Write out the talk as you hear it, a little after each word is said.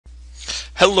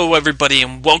Hello everybody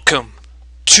and welcome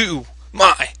to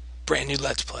my brand new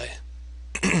Let's Play.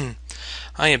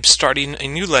 I am starting a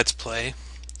new Let's Play.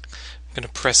 I'm going to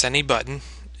press any button,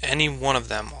 any one of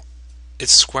them.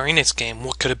 It's Square Enix game.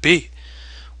 What could it be?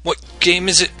 What game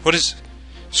is it? What is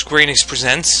Square Enix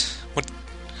Presents? What?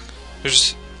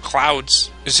 There's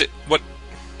clouds. Is it what?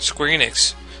 Square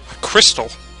Enix. A crystal.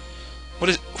 What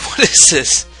is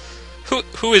this?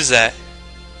 Who is that?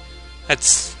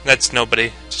 That's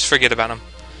nobody. Just forget about him.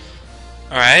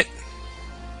 Alright.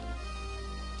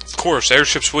 Of course,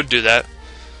 airships would do that.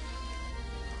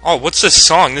 Oh, what's this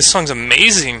song? This song's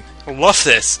amazing. I love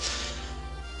this.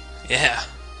 Yeah.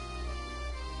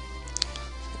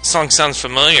 This song sounds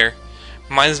familiar.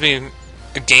 Reminds me of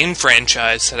a game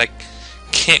franchise that I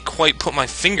can't quite put my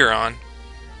finger on.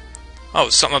 Oh,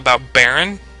 something about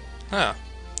Baron? Huh.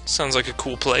 Sounds like a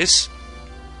cool place.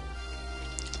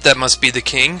 That must be the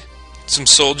king. Some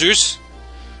soldiers.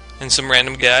 And some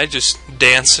random guy just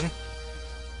dancing.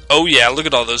 Oh yeah, look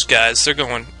at all those guys. They're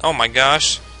going, oh my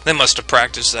gosh. They must have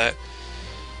practiced that.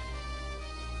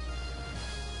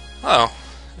 Oh.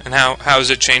 And how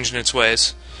is it changing its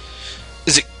ways?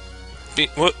 Is it...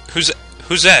 what?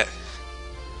 Who's that?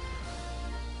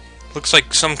 Looks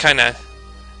like some kind of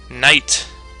knight.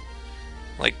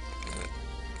 Like,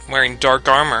 wearing dark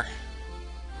armor.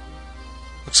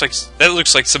 That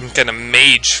looks like some kind of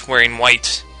mage wearing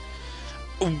white.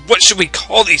 What should we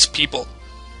call these people?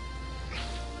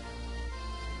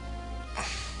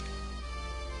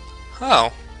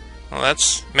 Oh. Well,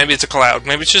 that's... maybe it's a cloud.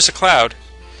 Maybe it's just a cloud.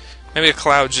 Maybe a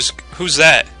cloud just... who's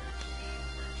that?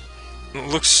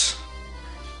 It looks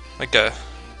like a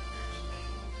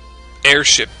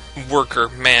airship worker,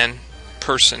 man,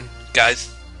 person, guy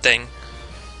thing.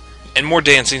 And more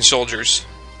dancing soldiers.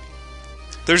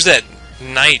 There's that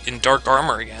knight in dark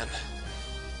armor again.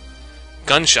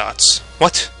 Gunshots.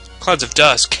 What? Clouds of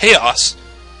dust. Chaos.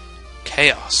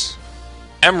 Chaos.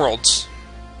 Emeralds.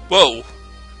 Whoa.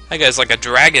 That guy's like a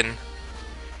dragon.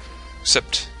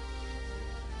 Except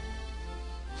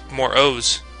more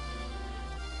O's.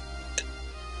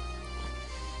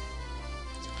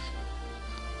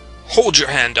 Hold your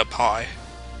hand up high.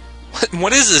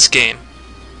 What is this game?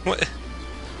 What?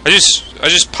 I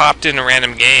just popped in a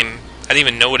random game. I didn't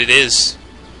even know what it is.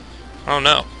 Oh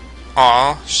no.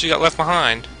 Aw, she got left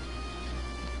behind.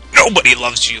 Nobody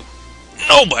loves you.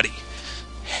 Nobody.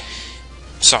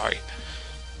 Sorry.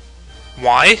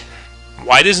 Why?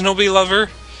 Why does nobody love her?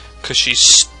 'Cause she's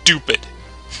stupid.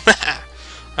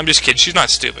 I'm just kidding. She's not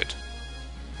stupid.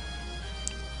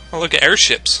 Oh, look at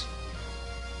airships.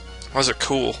 Those are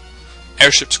cool.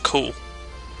 Airships cool.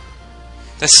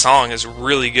 This song is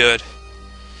really good.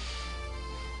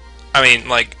 I mean,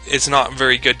 like, it's not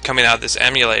very good coming out of this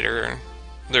emulator.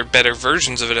 There are better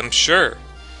versions of it, I'm sure.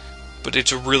 But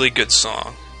it's a really good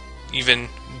song. Even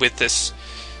with this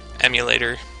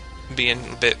emulator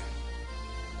being a bit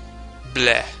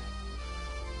bleh.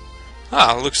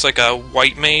 Ah, looks like a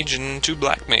white mage and two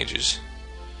black mages.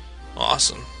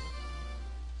 Awesome.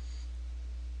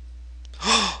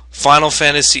 Final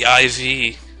Fantasy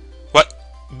IV. What?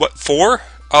 What, 4?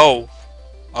 Oh,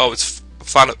 it's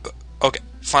Final... okay.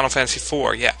 Final Fantasy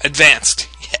IV, yeah. Advanced.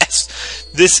 Yes.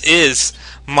 This is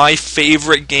my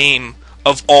favorite game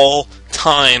of all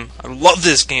time. I love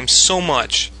this game so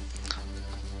much.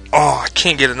 Oh, I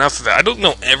can't get enough of it. I don't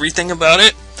know everything about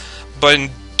it, but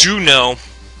I do know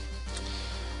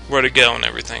where to go and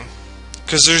everything.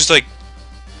 Because there's like...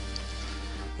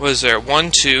 what is there?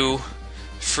 1, 2,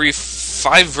 3,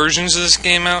 5 versions of this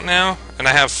game out now, and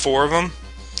I have 4 of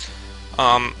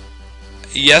them.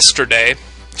 Yesterday...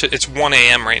 it's 1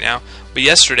 AM right now, but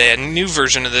yesterday a new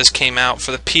version of this came out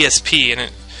for the PSP,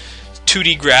 and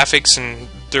 2D graphics, and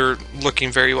they're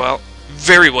looking very well.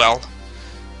 Very well.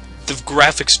 The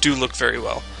graphics do look very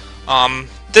well.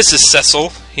 This is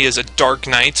Cecil. He is a Dark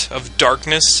Knight of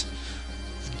Darkness.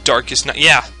 Darkest Knight.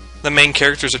 Yeah, the main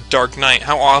character is a Dark Knight.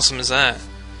 How awesome is that?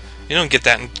 You don't get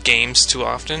that in games too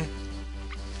often.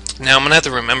 Now I'm gonna have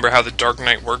to remember how the Dark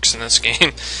Knight works in this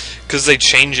game, because they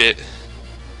change it.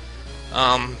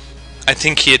 I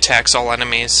think he attacks all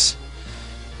enemies,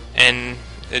 and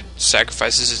it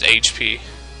sacrifices his HP.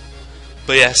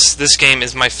 But yes, this game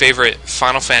is my favorite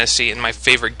Final Fantasy and my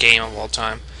favorite game of all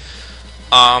time.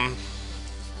 I'm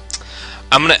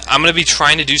gonna be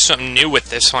trying to do something new with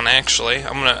this one. Actually,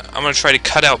 I'm gonna try to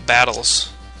cut out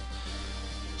battles.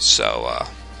 So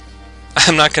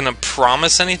I'm not gonna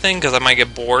promise anything because I might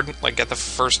get bored like at the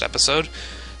first episode.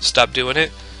 Stop doing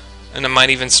it. And I might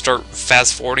even start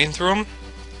fast-forwarding through them.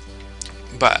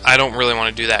 But I don't really want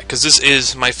to do that, because this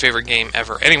is my favorite game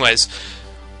ever. Anyways,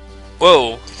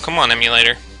 whoa, come on,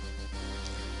 emulator.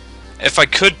 If I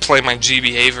could play my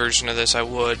GBA version of this, I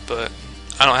would, but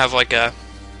I don't have like a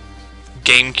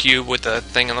GameCube with a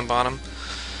thing on the bottom.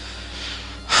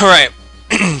 Alright.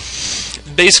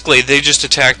 Basically, they just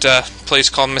attacked a place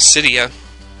called Mysidia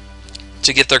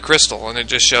to get their crystal, and it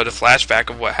just showed a flashback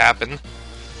of what happened.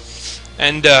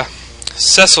 And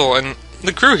Cecil and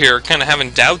the crew here are kind of having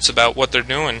doubts about what they're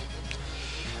doing.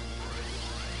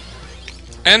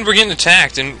 And we're getting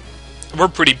attacked, and we're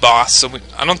pretty boss, so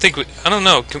I don't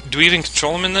know, do we even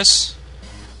control him in this?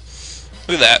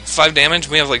 Look at that, 5 damage,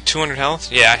 we have like 200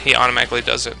 health? Yeah, he automatically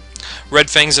does it. Red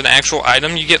Fang's an actual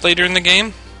item you get later in the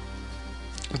game.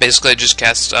 Basically, I just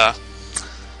cast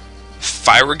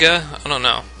Fyriga, I don't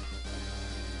know.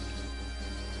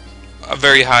 A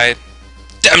very high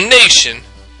damnation!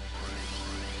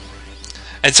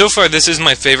 And so far, this is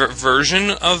my favorite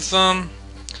version of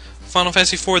Final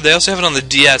Fantasy IV. They also have it on the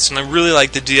DS, and I really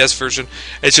like the DS version.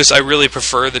 It's just I really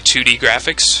prefer the 2D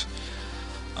graphics.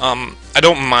 I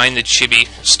don't mind the chibi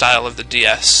style of the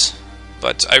DS,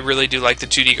 but I really do like the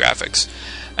 2D graphics.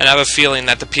 And I have a feeling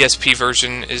that the PSP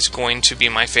version is going to be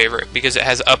my favorite, because it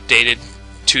has updated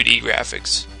 2D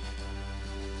graphics.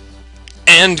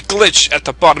 And glitch at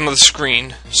the bottom of the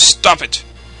screen. Stop it!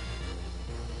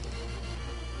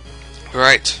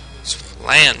 Right, let's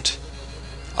land.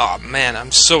 Oh man,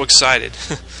 I'm so excited.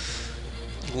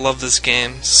 Love this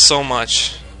game so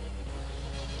much.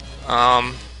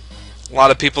 A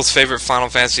lot of people's favorite Final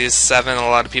Fantasy is 7, a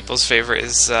lot of people's favorite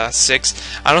is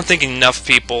 6. I don't think enough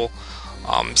people's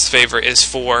favorite is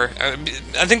 4.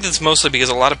 I think that's mostly because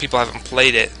a lot of people haven't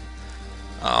played it.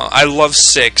 I love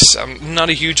 6. I'm not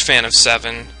a huge fan of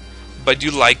 7, but I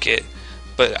do like it.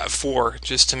 But 4,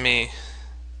 just to me.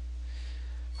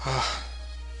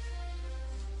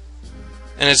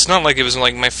 And it's not like it was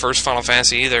like my first Final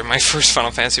Fantasy either. My first Final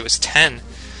Fantasy was 10,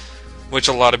 which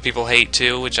a lot of people hate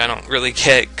too, which I don't really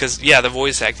get, because yeah, the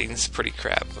voice acting is pretty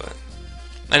crap. But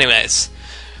anyways,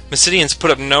 Mysidians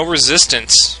put up no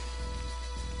resistance.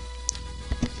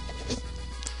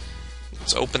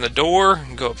 Let's open the door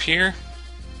and go up here.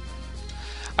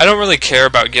 I don't really care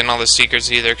about getting all the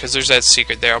secrets either, because there's that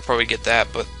secret there. I'll probably get that,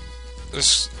 but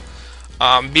this,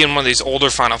 being one of these older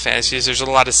Final Fantasies, there's a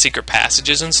lot of secret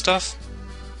passages and stuff.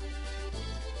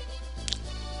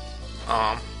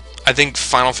 I think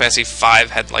Final Fantasy V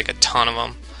had like a ton of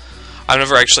them. I've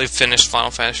never actually finished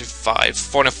Final Fantasy V.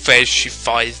 Final Fantasy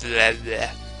V. Blah, blah.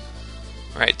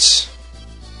 Right.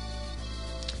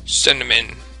 Send them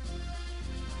in.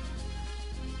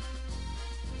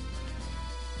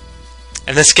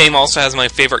 And this game also has my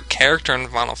favorite character in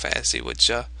Final Fantasy, which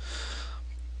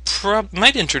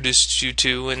might introduce you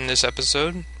to in this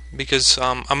episode, because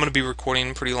I'm going to be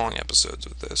recording pretty long episodes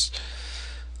with this.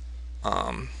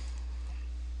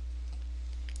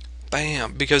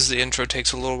 Bam! Because the intro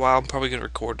takes a little while, I'm probably going to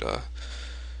record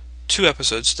 2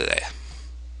 episodes today.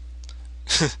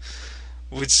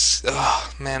 Which,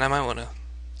 oh man, I might want to.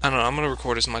 I don't know, I'm going to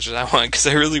record as much as I want, because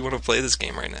I really want to play this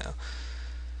game right now.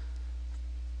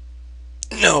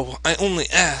 No, I only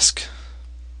ask.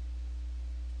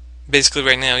 Basically,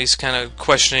 right now, he's kind of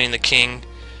questioning the king,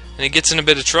 and he gets in a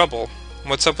bit of trouble.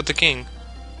 What's up with the king?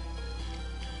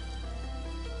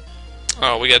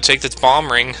 Oh, we gotta take this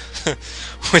bomb ring,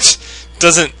 which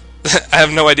doesn't... I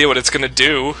have no idea what it's gonna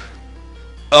do.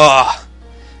 Ugh.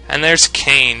 And there's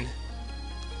Kain.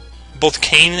 Both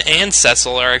Kain and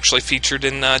Cecil are actually featured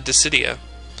in Dissidia.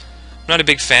 I'm not a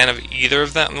big fan of either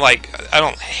of them. Like, I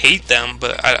don't hate them,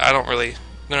 but I don't really...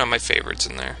 They're not my favorites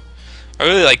in there. I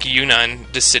really like Yuna and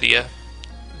Dissidia.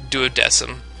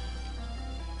 Duodecim.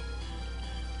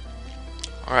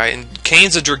 Alright, and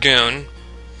Kain's a Dragoon.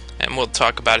 And we'll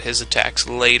talk about his attacks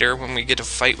later when we get to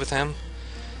fight with him.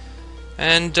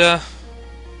 And, that'll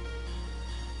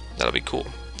be cool.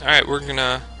 Alright, we're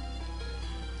gonna...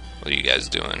 What are you guys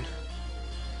doing?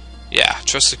 Yeah,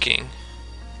 trust the king.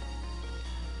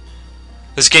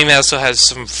 This game also has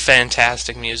some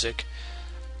fantastic music.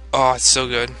 Oh, it's so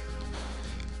good.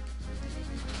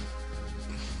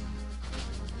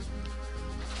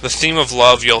 The theme of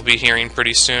love you'll be hearing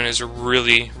pretty soon is a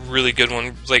really, really good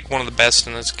one. Like, one of the best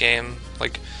in this game.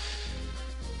 Like,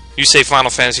 you say Final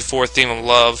Fantasy IV theme of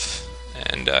love,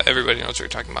 and everybody knows what you're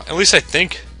talking about. At least I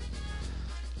think.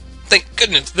 Thank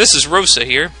goodness. This is Rosa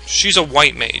here. She's a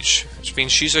white mage, which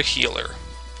means she's a healer.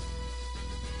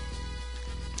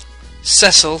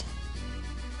 Cecil.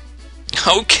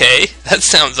 Okay, that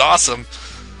sounds awesome.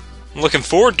 I'm looking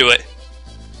forward to it.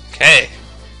 Okay,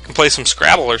 can play some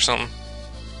Scrabble or something.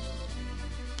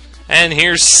 And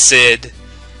here's Sid,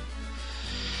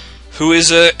 who is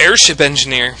an airship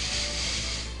engineer.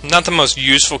 Not the most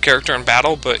useful character in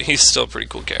battle, but he's still a pretty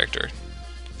cool character.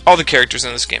 All the characters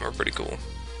in this game are pretty cool.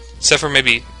 Except for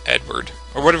maybe Edward,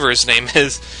 or whatever his name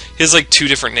is. He has like 2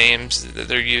 different names that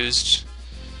they're used.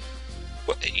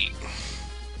 What?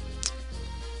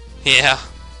 Yeah.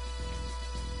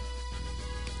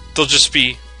 They'll just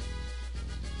be...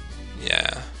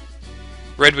 Yeah.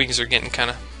 Red Wings are getting kind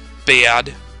of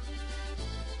bad.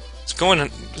 What's going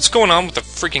on with the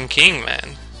freaking king,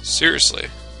 man? Seriously.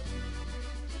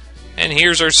 And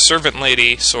here's our servant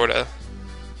lady, sorta.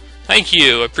 Thank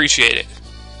you, appreciate it.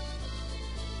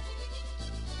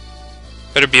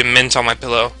 Better be a mint on my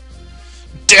pillow.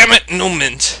 Damn it, no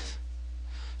mint.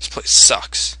 This place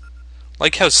sucks.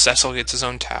 Like how Cecil gets his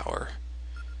own tower.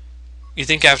 You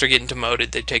think after getting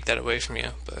demoted they'd take that away from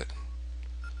you, but...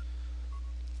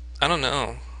 I don't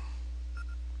know.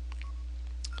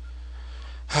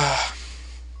 I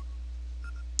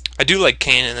do like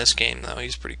Kane in this game, though.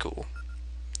 He's pretty cool.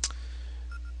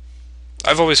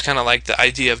 I've always kind of liked the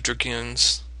idea of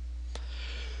Dragoons.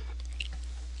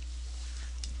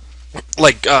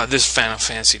 Like this Final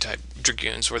Fantasy type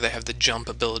Dragoons, where they have the jump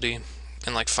ability,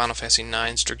 and like Final Fantasy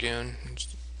IX's Dragoon.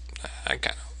 I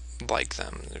kind of like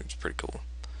them. They're pretty cool.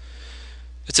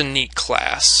 It's a neat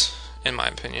class, in my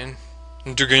opinion.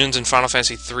 And Dragoons in Final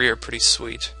Fantasy III are pretty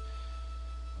sweet.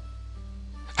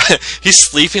 He's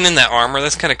sleeping in that armor.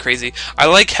 That's kind of crazy. I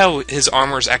like how his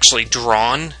armor is actually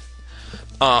drawn.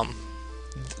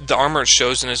 The armor it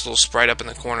shows in his little sprite up in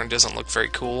the corner doesn't look very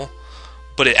cool,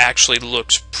 but it actually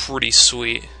looks pretty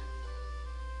sweet.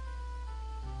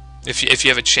 If you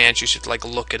have a chance, you should like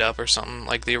look it up or something,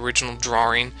 like the original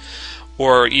drawing,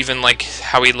 or even like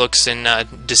how he looks in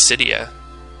Dissidia.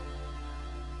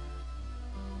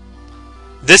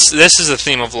 This is a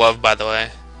theme of love, by the way.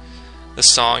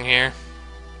 This song here.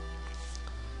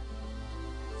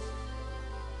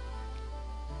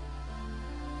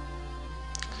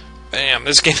 Damn,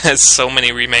 this game has so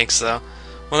many remakes, though.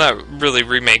 Well, not really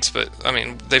remakes, but I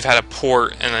mean, they've had a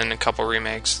port and then a couple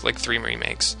remakes, like 3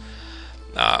 remakes.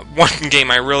 One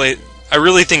game I really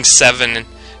think 7 and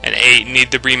 8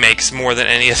 need the remakes more than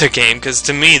any other game, because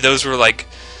to me those were like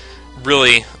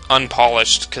really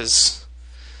unpolished, because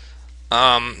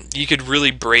you could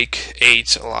really break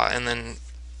 8 a lot, and then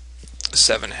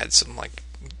 7 had some like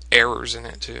errors in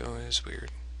it too. It was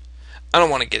weird. I don't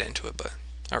want to get into it, but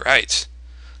alright.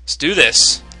 Let's do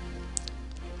this.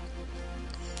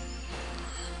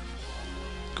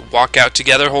 Walk out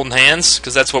together holding hands,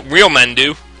 because that's what real men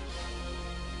do.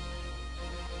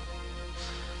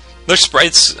 Their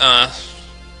sprites,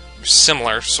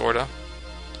 similar, sorta.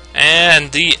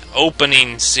 And the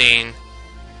opening scene.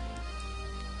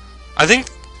 I think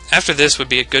after this would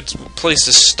be a good place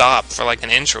to stop for like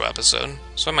an intro episode.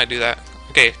 So I might do that.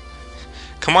 Okay.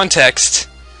 Come on, text.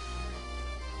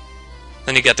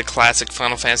 Then you got the classic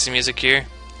Final Fantasy music here.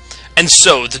 And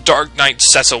so, the Dark Knight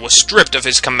Cecil was stripped of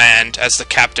his command as the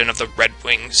captain of the Red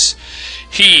Wings.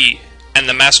 He and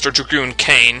the Master Dragoon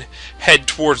Kane head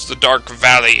towards the Dark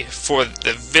Valley for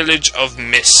the Village of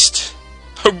Mist.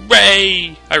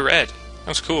 Hooray! I read. That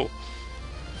was cool.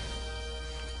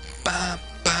 Ba,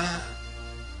 ba.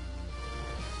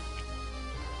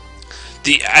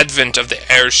 The advent of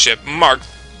the airship marked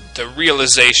the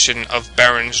realization of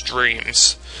Baron's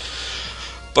dreams,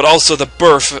 but also the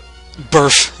birth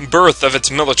of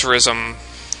its militarism.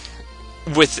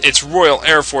 With its Royal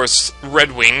Air Force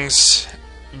Red Wings,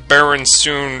 Baron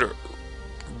soon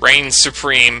reigns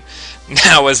supreme.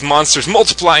 Now, as monsters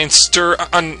multiply and stir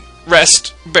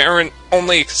unrest, Baron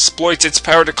only exploits its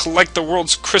power to collect the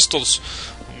world's crystals.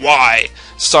 Why?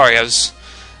 Sorry, it was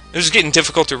getting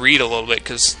difficult to read a little bit,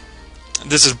 because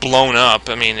this is blown up.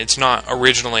 I mean, it's not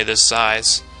originally this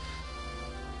size.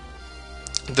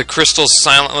 The crystals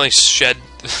silently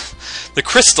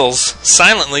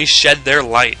shed their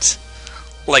light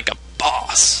like a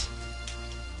boss.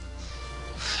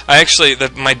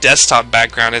 My desktop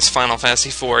background is Final Fantasy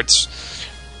IV. It's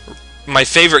my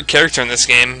favorite character in this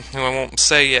game, who I won't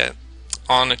say yet,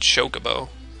 on a chocobo.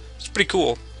 It's pretty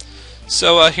cool.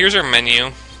 So here's our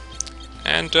menu,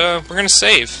 and we're gonna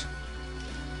save.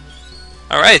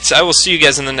 Alright, I will see you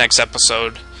guys in the next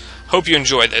episode. Hope you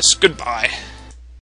enjoy this. Goodbye.